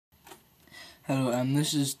Hello,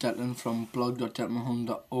 this is Declan from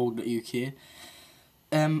blog.declanmahon.org.uk.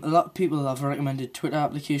 A lot of people have recommended Twitter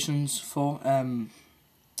applications for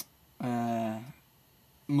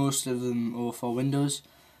most of them are for Windows.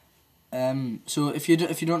 So if you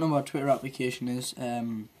don't know what Twitter application is,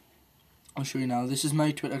 I'll show you now. This is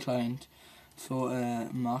my Twitter client for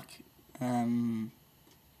Mac.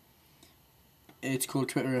 It's called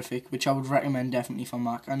Twitterrific, which I would recommend definitely for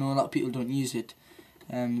Mac. I know a lot of people don't use it.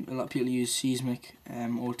 A lot of people use Seismic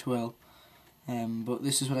or Twirl, but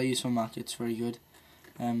this is what I use for Mac. It's very good.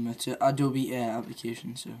 It's an Adobe Air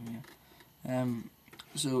application, so yeah.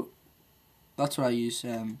 So that's what I use,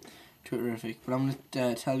 Twitterrific. But I'm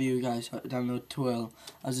gonna tell you guys how to download Twirl,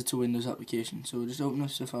 as it's a Windows application. So just open up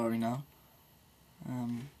Safari now.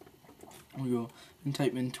 Here we go. And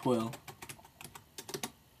type in Twirl.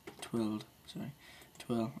 Twirl.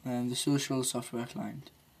 The social software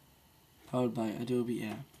client, powered by Adobe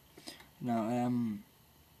Air. Now,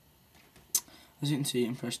 as you can see, you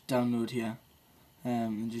can press download here,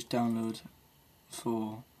 and just download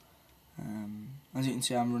for. As you can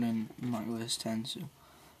see, I'm running macOS 10, so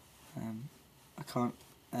I can't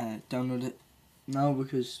download it now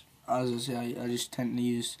because, as I say, I just tend to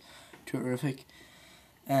use Twitterrific.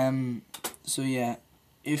 So yeah,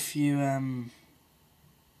 if you have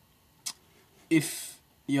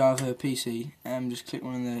a PC, just click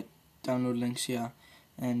one of the download links here,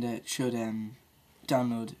 and it should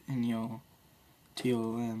download in your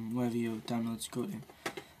wherever your downloads go to.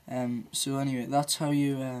 So anyway, that's how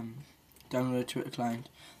you download a Twitter client.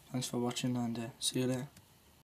 Thanks for watching, and see you later.